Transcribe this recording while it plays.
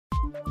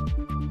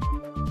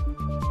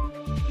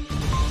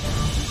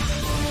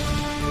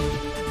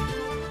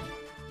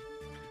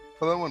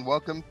Hello and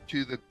welcome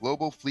to the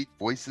Global Fleet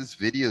Voices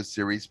video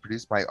series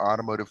produced by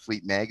Automotive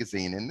Fleet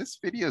Magazine. And this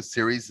video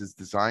series is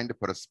designed to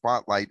put a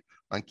spotlight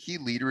on key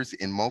leaders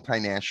in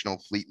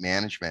multinational fleet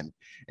management.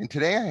 And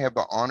today I have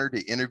the honor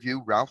to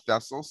interview Ralph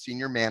Vessel,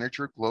 Senior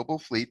Manager, Global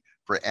Fleet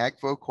for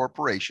AGVO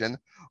Corporation,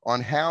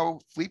 on how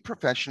fleet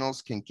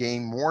professionals can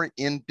gain more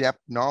in-depth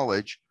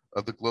knowledge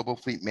of the global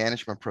fleet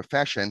management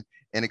profession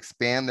and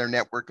expand their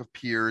network of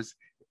peers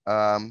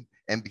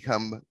and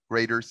become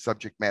greater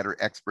subject matter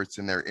experts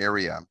in their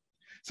area.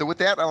 So with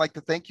that, I'd like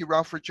to thank you,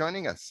 Ralph, for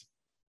joining us.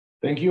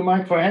 Thank you,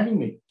 Mike, for having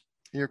me.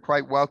 You're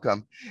quite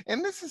welcome.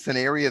 And this is an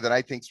area that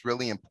I think is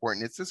really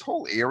important. It's this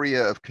whole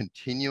area of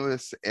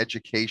continuous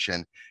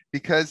education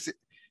because,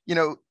 you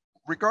know,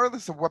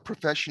 regardless of what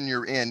profession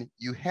you're in,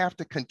 you have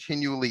to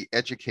continually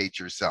educate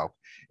yourself.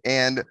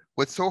 And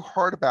what's so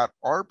hard about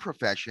our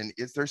profession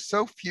is there's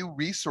so few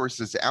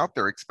resources out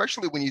there,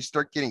 especially when you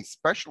start getting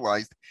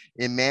specialized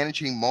in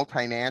managing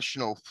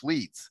multinational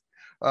fleets.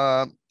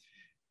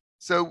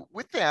 So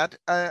with that,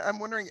 I'm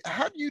wondering,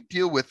 how do you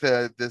deal with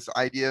this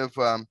idea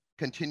of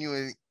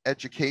continuing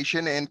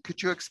education? And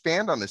could you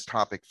expand on this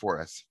topic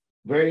for us?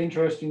 Very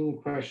interesting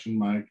question,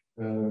 Mike.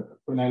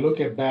 When I look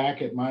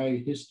back at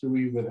my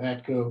history with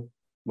AGVO,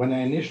 when I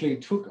initially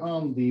took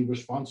on the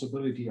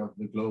responsibility of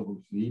the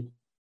global fleet,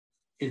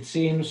 it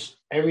seems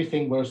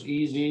everything was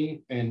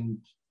easy and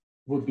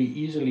would be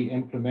easily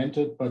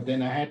implemented. But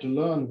then I had to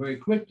learn very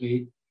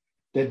quickly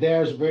that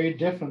there's very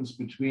difference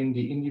between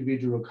the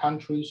individual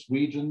countries,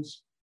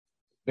 regions,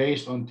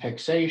 based on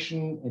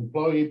taxation,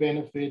 employee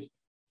benefit,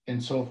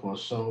 and so forth.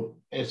 So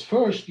as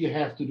first, you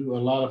have to do a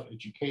lot of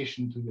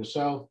education to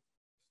yourself.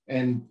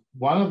 And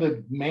one of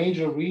the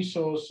major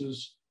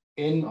resources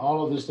in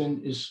all of this then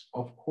is,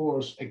 of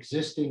course,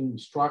 existing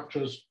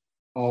structures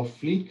of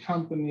fleet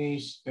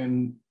companies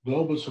and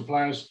global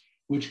suppliers,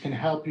 which can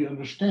help you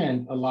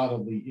understand a lot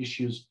of the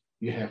issues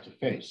you have to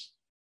face.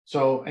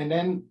 So, and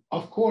then,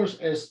 of course,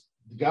 as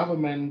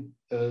government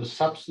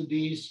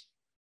subsidies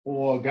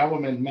or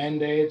government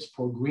mandates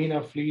for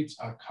greener fleets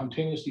are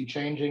continuously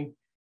changing,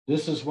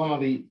 this is one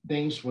of the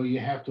things where you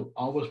have to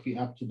always be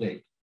up to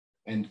date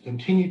and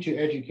continue to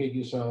educate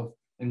yourself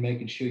and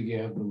making sure you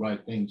have the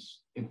right things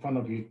in front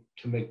of you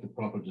to make the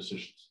proper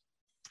decisions.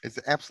 It's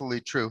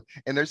absolutely true.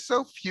 And there's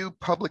so few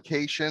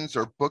publications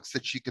or books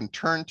that you can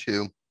turn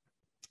to.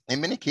 In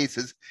many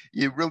cases,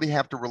 you really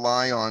have to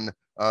rely on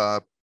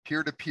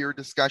peer-to-peer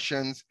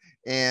discussions.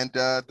 And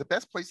the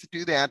best place to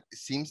do that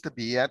seems to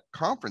be at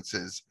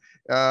conferences.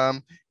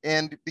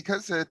 And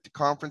because at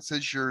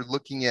conferences, you're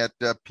looking at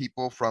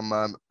people from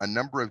a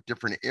number of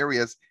different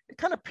areas, it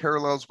kind of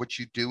parallels what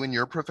you do in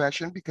your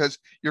profession because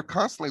you're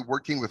constantly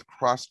working with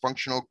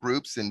cross-functional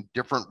groups in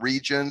different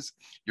regions.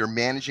 You're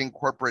managing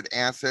corporate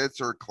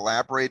assets or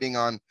collaborating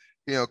on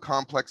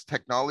complex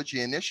technology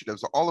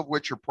initiatives, all of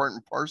which are part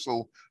and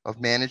parcel of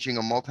managing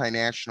a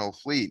multinational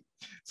fleet.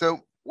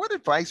 So what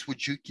advice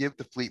would you give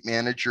the fleet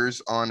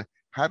managers on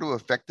how to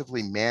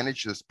effectively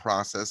manage this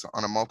process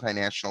on a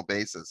multinational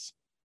basis?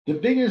 The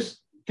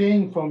biggest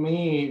thing for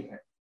me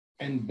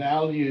and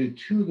value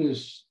to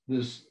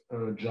this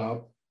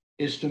job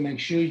is to make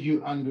sure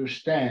you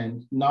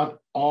understand not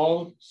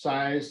all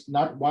size,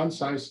 not one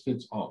size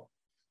fits all.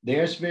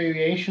 There's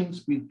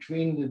variations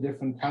between the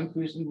different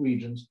countries and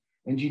regions,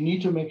 and you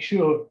need to make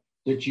sure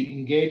that you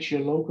engage your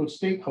local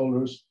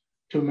stakeholders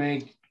to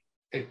make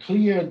a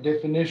clear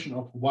definition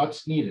of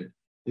what's needed.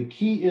 The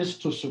key is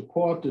to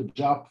support the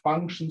job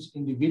functions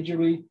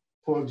individually.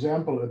 For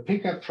example, a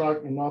pickup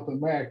truck in North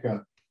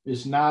America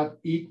is not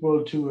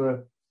equal to a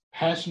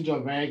passenger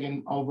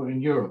wagon over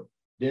in Europe.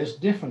 There's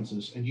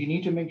differences, and you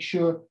need to make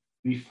sure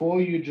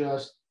before you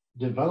just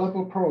develop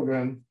a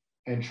program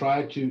and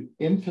try to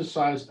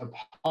emphasize a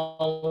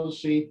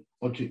policy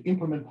or to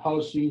implement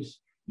policies,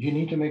 you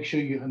need to make sure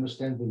you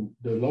understand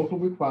the local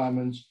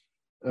requirements.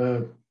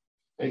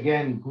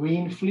 Again,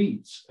 green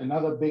fleets,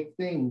 another big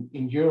thing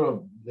in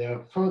Europe,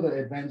 they're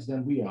further advanced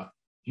than we are.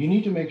 You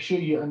need to make sure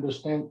you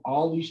understand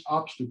all these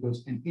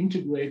obstacles and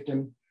integrate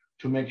them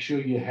to make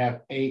sure you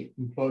have A,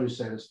 employee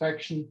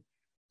satisfaction,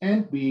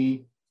 and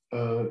B,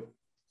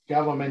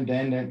 government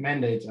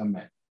mandates are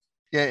met.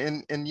 Yeah,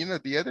 and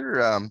the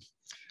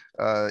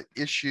other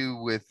issue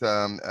with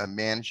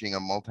managing a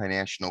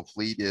multinational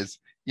fleet is,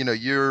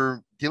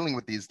 you're dealing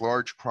with these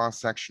large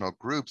cross-sectional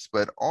groups,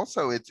 but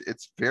also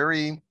it's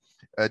very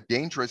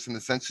dangerous in the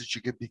sense that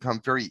you could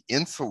become very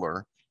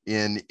insular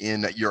in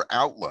your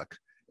outlook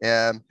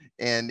and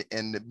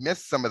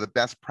miss some of the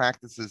best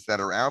practices that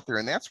are out there.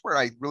 And that's where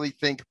I really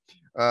think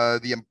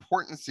the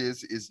importance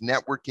is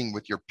networking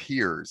with your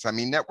peers. I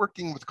mean,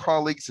 networking with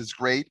colleagues is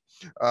great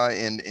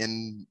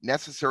and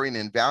necessary and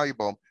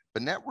invaluable,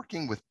 but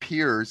networking with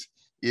peers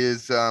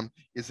is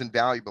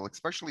invaluable,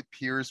 especially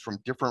peers from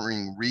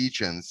differing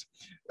regions.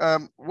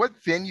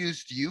 What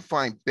venues do you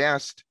find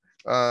best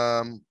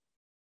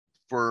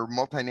for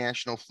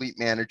multinational fleet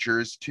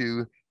managers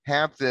to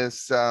have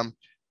this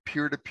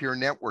peer-to-peer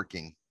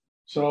networking?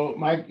 So,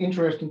 Mike,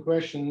 interesting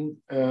question.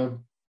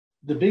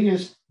 The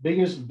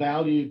biggest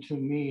value to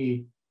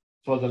me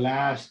for the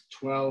last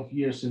 12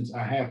 years since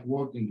I have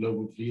worked in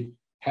Global Fleet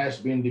has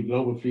been the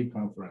Global Fleet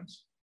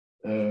Conference.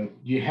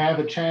 You have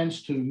a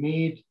chance to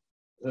meet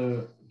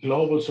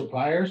global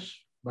suppliers,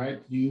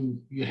 right?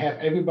 You have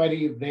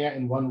everybody there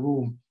in one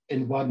room,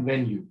 in one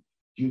venue.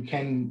 You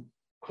can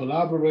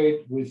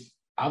collaborate with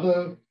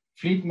other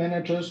fleet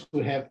managers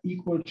who have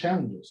equal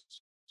challenges,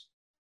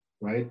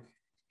 right?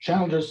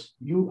 Challenges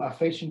you are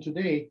facing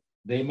today,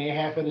 they may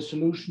have had a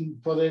solution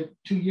for that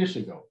 2 years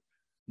ago.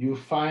 You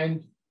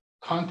find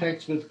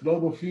contacts with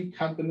global fleet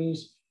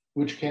companies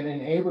which can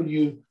enable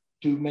you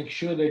to make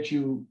sure that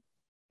you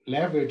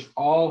leverage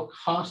all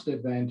cost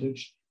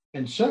advantage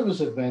and service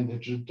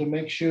advantages to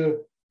make sure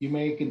you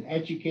make an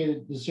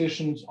educated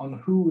decisions on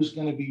who is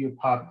going to be your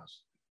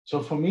partners.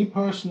 So for me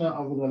personally,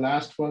 over the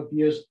last 12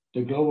 years,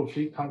 the Global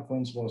Fleet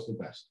Conference was the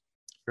best.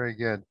 Very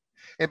good.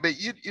 But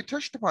you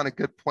touched upon a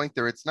good point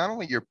there. It's not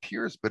only your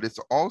peers, but it's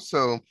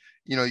also,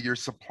 your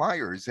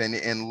suppliers and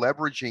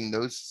leveraging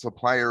those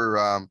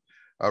supplier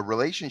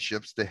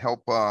relationships to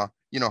help,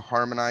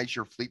 harmonize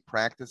your fleet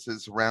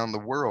practices around the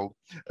world.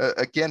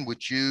 Again,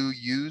 would you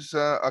use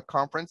a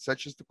conference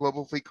such as the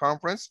Global Fleet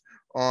Conference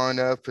on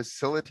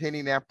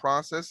facilitating that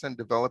process and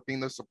developing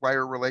those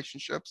supplier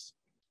relationships?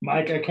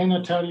 Mike, I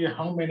cannot tell you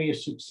how many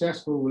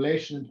successful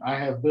relations I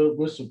have built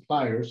with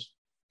suppliers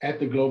at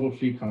the Global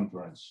Fleet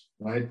Conference,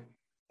 right?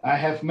 I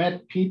have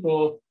met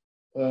people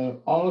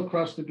all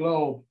across the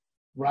globe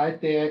right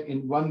there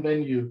in one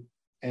venue,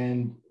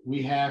 and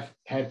we have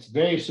had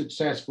very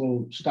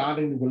successful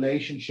starting the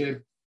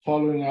relationship,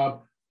 following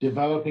up,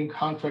 developing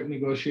contract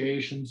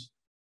negotiations,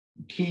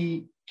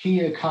 key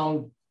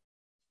account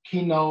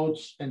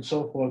keynotes, and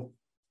so forth.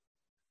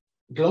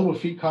 Global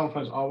Fleet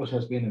Conference always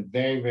has been a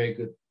very, very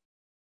good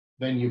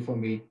venue for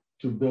me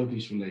to build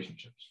these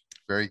relationships.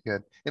 Very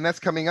good. And that's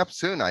coming up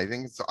soon. I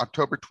think it's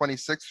October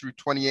 26th through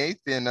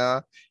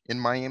 28th in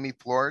Miami,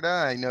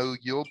 Florida. I know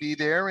you'll be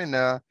there, and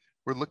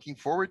we're looking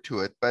forward to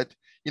it. But,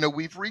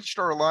 we've reached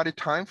our allotted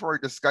time for our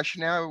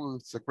discussion now.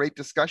 It's a great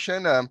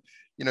discussion.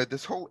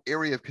 This whole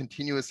area of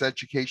continuous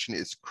education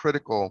is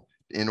critical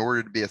in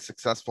order to be a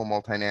successful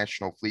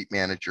multinational fleet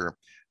manager.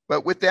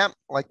 But with that,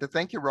 I'd like to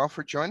thank you, Ralph,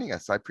 for joining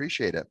us. I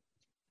appreciate it.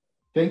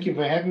 Thank you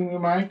for having me,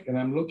 Mike, and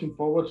I'm looking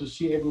forward to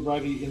see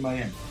everybody in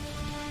Miami.